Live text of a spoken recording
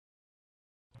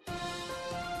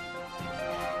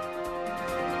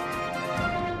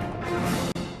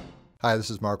Hi,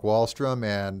 this is Mark Wahlstrom,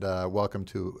 and welcome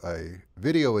to a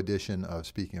video edition of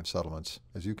Speaking of Settlements.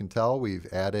 As you can tell, we've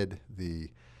added the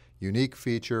unique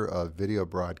feature of video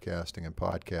broadcasting and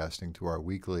podcasting to our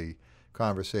weekly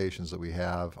conversations that we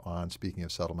have on Speaking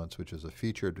of Settlements, which is a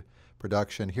featured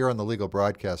production here on the Legal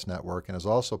Broadcast Network and is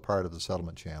also part of the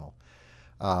Settlement Channel.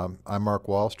 I'm Mark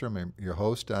Wahlstrom, I'm your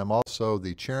host. I'm also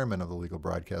the chairman of the Legal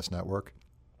Broadcast Network,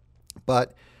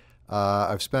 but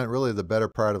I've spent really the better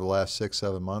part of the last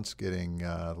 6-7 months getting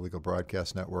the Legal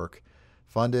Broadcast Network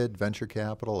funded, venture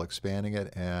capital, expanding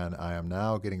it, and I am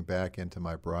now getting back into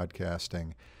my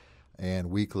broadcasting and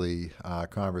weekly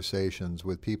conversations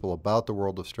with people about the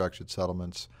world of structured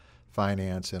settlements,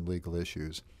 finance, and legal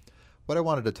issues. What I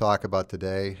wanted to talk about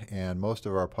today, and most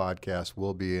of our podcasts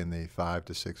will be in the 5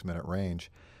 to 6 minute range,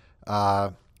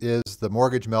 is the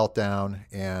mortgage meltdown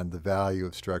and the value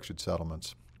of structured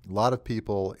settlements. A lot of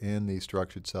people in the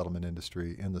structured settlement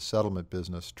industry, in the settlement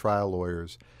business, trial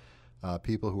lawyers,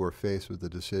 people who are faced with the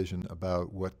decision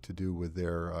about what to do with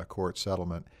their court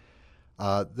settlement,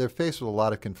 they're faced with a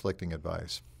lot of conflicting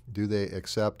advice. Do they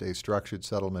accept a structured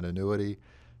settlement annuity?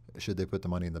 Should they put the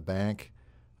money in the bank?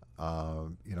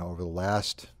 Over the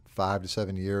last 5 to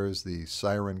 7 years, the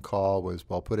siren call was,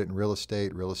 well, put it in real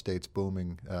estate. Real estate's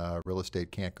booming. Real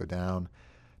estate can't go down.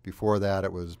 Before that,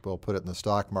 it was, well, put it in the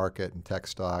stock market and tech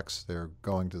stocks. They're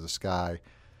going to the sky.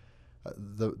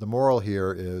 The moral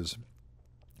here is,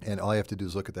 and all you have to do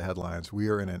is look at the headlines, we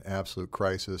are in an absolute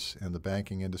crisis in the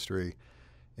banking industry,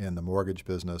 in the mortgage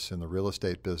business, in the real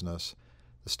estate business.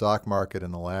 The stock market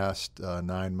in the last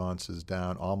 9 months is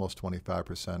down almost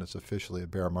 25%. It's officially a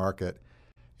bear market.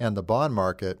 And the bond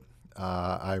market,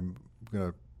 I'm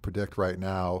going to predict right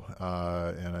now,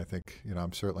 and I think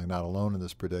I'm certainly not alone in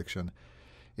this prediction,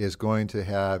 is going to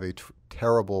have a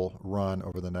terrible run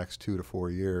over the next 2 to 4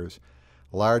 years,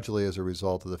 largely as a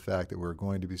result of the fact that we're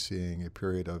going to be seeing a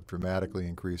period of dramatically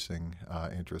increasing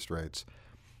interest rates.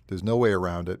 There's no way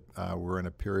around it. We're in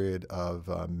a period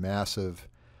of massive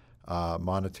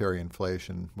monetary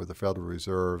inflation with the Federal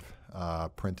Reserve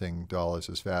printing dollars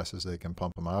as fast as they can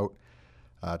pump them out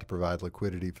to provide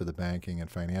liquidity for the banking and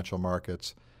financial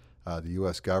markets. The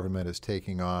U.S. government is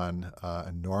taking on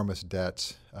enormous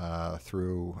debts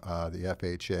through the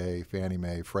FHA, Fannie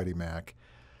Mae, Freddie Mac.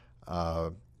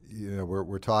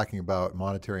 We're talking about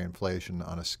monetary inflation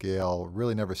on a scale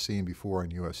really never seen before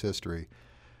in U.S. history.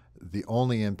 The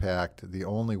only impact, the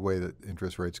only way that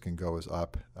interest rates can go is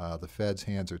up. The Fed's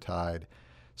hands are tied.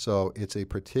 So it's a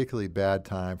particularly bad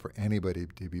time for anybody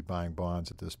to be buying bonds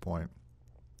at this point.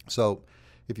 So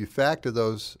if you factor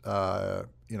those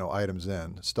items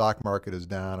in, stock market is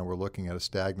down and we're looking at a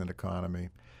stagnant economy.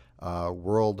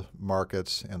 World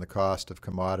markets and the cost of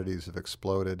commodities have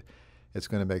exploded. It's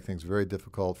going to make things very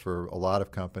difficult for a lot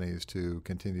of companies to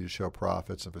continue to show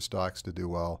profits and for stocks to do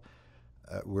well.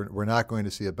 We're not going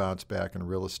to see a bounce back in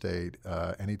real estate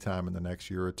anytime in the next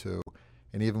year or two.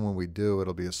 And even when we do,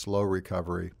 it'll be a slow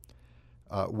recovery.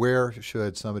 Where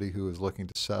should somebody who is looking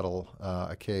to settle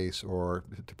a case or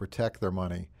to protect their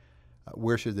money,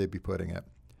 where should they be putting it?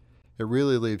 It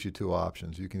really leaves you two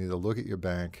options. You can either look at your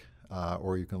bank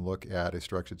or you can look at a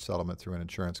structured settlement through an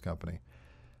insurance company.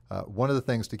 One of the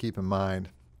things to keep in mind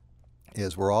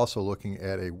is we're also looking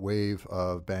at a wave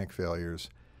of bank failures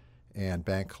and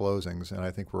bank closings, and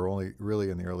I think we're only really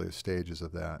in the earliest stages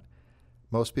of that.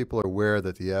 Most people are aware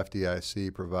that the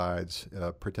FDIC provides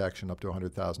protection up to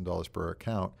 $100,000 per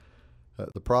account.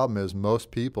 The problem is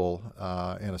most people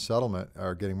in a settlement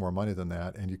are getting more money than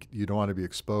that, and you don't want to be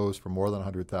exposed for more than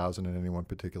 $100,000 in any one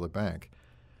particular bank.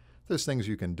 There's things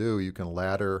you can do. You can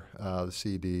ladder the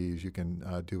CDs. You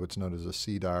can do what's known as a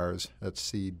CDARS, that's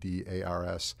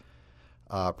C-D-A-R-S,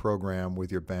 program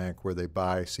with your bank where they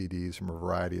buy CDs from a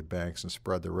variety of banks and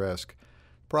spread the risk.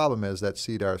 Problem is that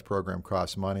CDARS program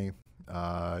costs money.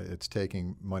 It's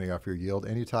taking money off your yield,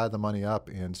 and you tie the money up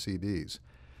in CDs.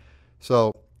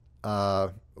 So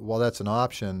while that's an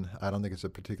option, I don't think it's a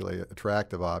particularly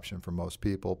attractive option for most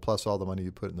people. Plus, all the money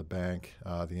you put in the bank,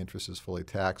 the interest is fully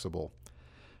taxable.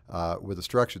 With a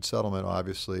structured settlement,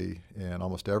 obviously, in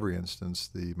almost every instance,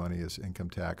 the money is income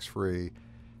tax free.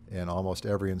 In almost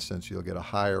every instance, you'll get a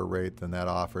higher rate than that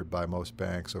offered by most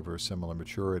banks over a similar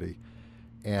maturity.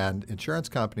 And insurance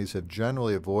companies have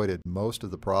generally avoided most of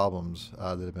the problems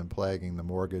that have been plaguing the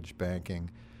mortgage,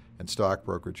 banking, and stock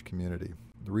brokerage community.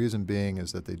 The reason being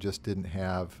is that they just didn't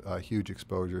have huge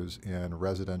exposures in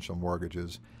residential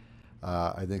mortgages.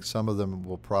 I think some of them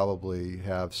will probably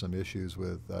have some issues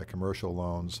with commercial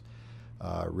loans,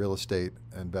 real estate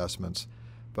investments.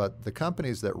 But the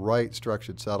companies that write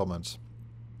structured settlements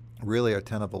really are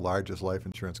 10 of the largest life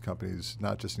insurance companies,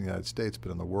 not just in the United States,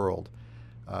 but in the world.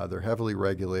 They're heavily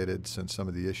regulated since some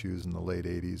of the issues in the late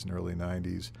 80s and early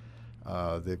 90s.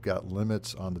 They've got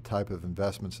limits on the type of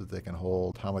investments that they can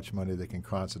hold, how much money they can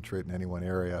concentrate in any one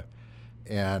area,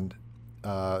 and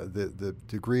the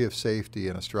degree of safety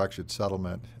in a structured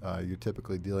settlement. You're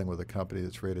typically dealing with a company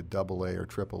that's rated AA or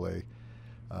AAA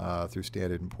through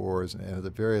Standard & Poor's, and at the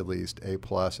very least A+,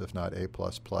 if not A++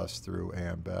 through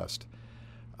AM Best.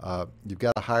 You've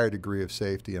got a higher degree of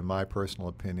safety, in my personal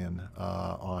opinion,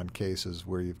 on cases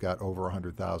where you've got over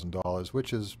 $100,000,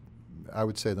 which is, I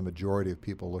would say, the majority of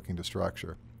people looking to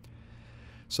structure.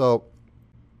 So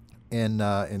in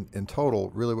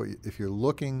total, really, if you're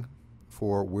looking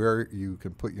for where you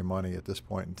can put your money at this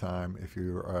point in time, if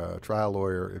you're a trial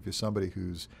lawyer, if you're somebody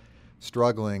who's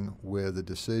struggling with a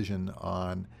decision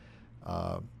on,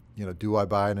 do I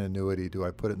buy an annuity, do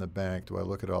I put it in the bank, do I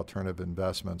look at alternative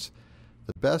investments,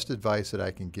 the best advice that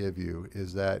I can give you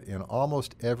is that in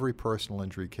almost every personal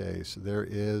injury case, there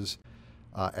is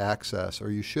access,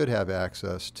 or you should have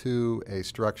access, to a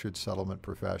structured settlement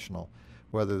professional,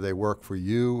 whether they work for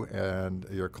you and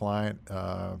your client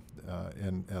on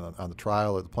the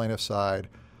trial or the plaintiff side,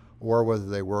 or whether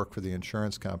they work for the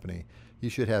insurance company. You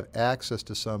should have access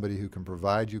to somebody who can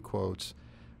provide you quotes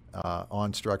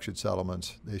on structured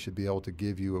settlements. They should be able to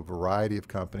give you a variety of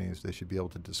companies. They should be able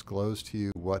to disclose to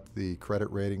you what the credit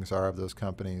ratings are of those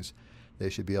companies. They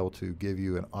should be able to give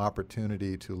you an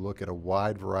opportunity to look at a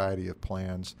wide variety of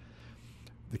plans.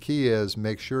 The key is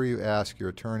make sure you ask your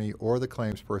attorney or the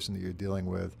claims person that you're dealing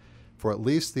with for at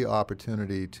least the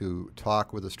opportunity to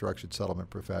talk with a structured settlement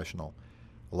professional.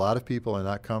 A lot of people are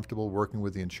not comfortable working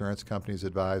with the insurance company's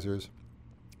advisors.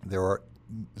 There's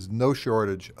no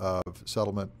shortage of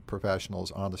settlement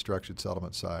professionals on the structured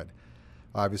settlement side.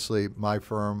 Obviously, my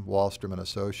firm, Wahlstrom and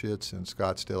Associates in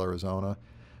Scottsdale, Arizona,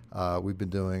 we've been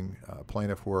doing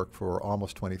plaintiff work for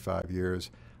almost 25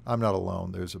 years. I'm not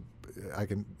alone. I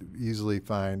can easily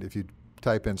find, if you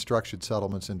type in structured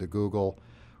settlements into Google,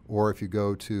 or if you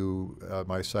go to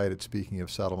my site at Speaking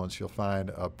of Settlements, you'll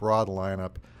find a broad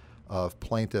lineup of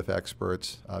plaintiff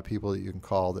experts, people that you can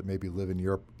call that maybe live in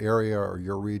your area or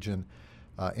your region.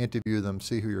 Interview them,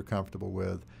 see who you're comfortable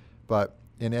with. But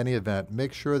in any event,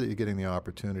 make sure that you're getting the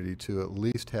opportunity to at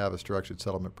least have a structured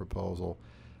settlement proposal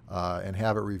and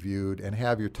have it reviewed and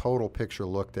have your total picture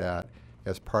looked at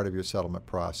as part of your settlement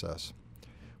process.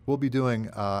 We'll be doing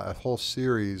a whole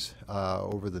series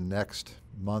over the next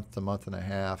month to month and a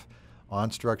half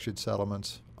on structured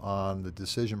settlements, on the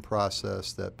decision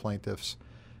process that plaintiffs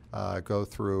go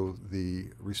through,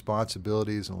 the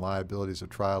responsibilities and liabilities of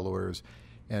trial lawyers.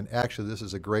 And actually, this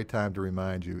is a great time to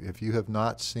remind you, if you have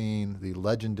not seen the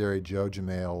legendary Joe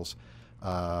Jamail's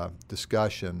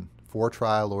discussion for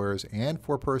trial lawyers and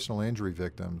for personal injury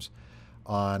victims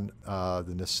on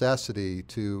the necessity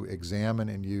to examine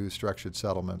and use structured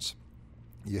settlements,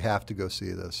 you have to go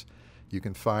see this. You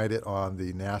can find it on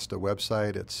the NASTA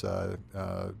website. It's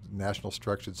National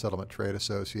Structured Settlement Trade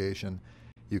Association.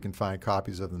 You can find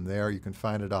copies of them there. You can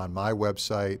find it on my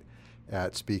website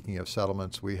at Speaking of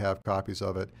Settlements. We have copies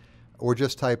of it. Or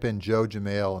just type in Joe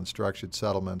Jamail and structured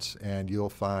settlements, and you'll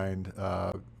find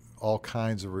all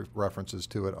kinds of references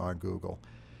to it on Google.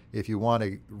 If you want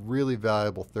a really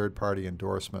valuable third-party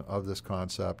endorsement of this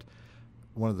concept,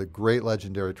 one of the great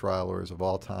legendary trial lawyers of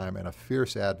all time and a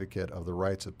fierce advocate of the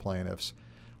rights of plaintiffs,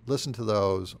 listen to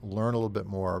those, learn a little bit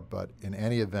more, but in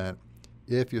any event,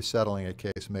 if you're settling a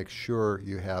case, make sure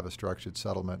you have a structured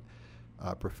settlement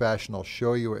professional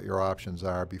show you what your options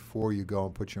are before you go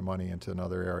and put your money into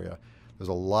another area. There's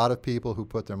a lot of people who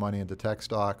put their money into tech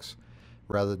stocks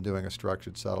rather than doing a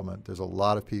structured settlement. There's a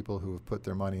lot of people who have put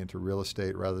their money into real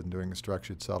estate rather than doing a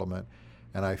structured settlement.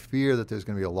 And I fear that there's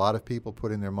going to be a lot of people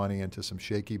putting their money into some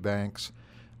shaky banks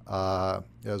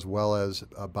as well as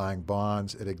buying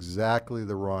bonds at exactly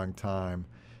the wrong time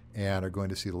and are going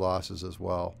to see losses as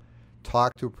well.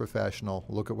 Talk to a professional,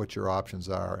 look at what your options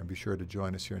are, and be sure to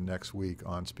join us here next week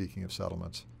on Speaking of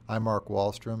Settlements. I'm Mark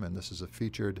Wahlstrom, and this is a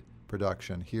featured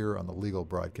production here on the Legal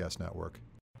Broadcast Network.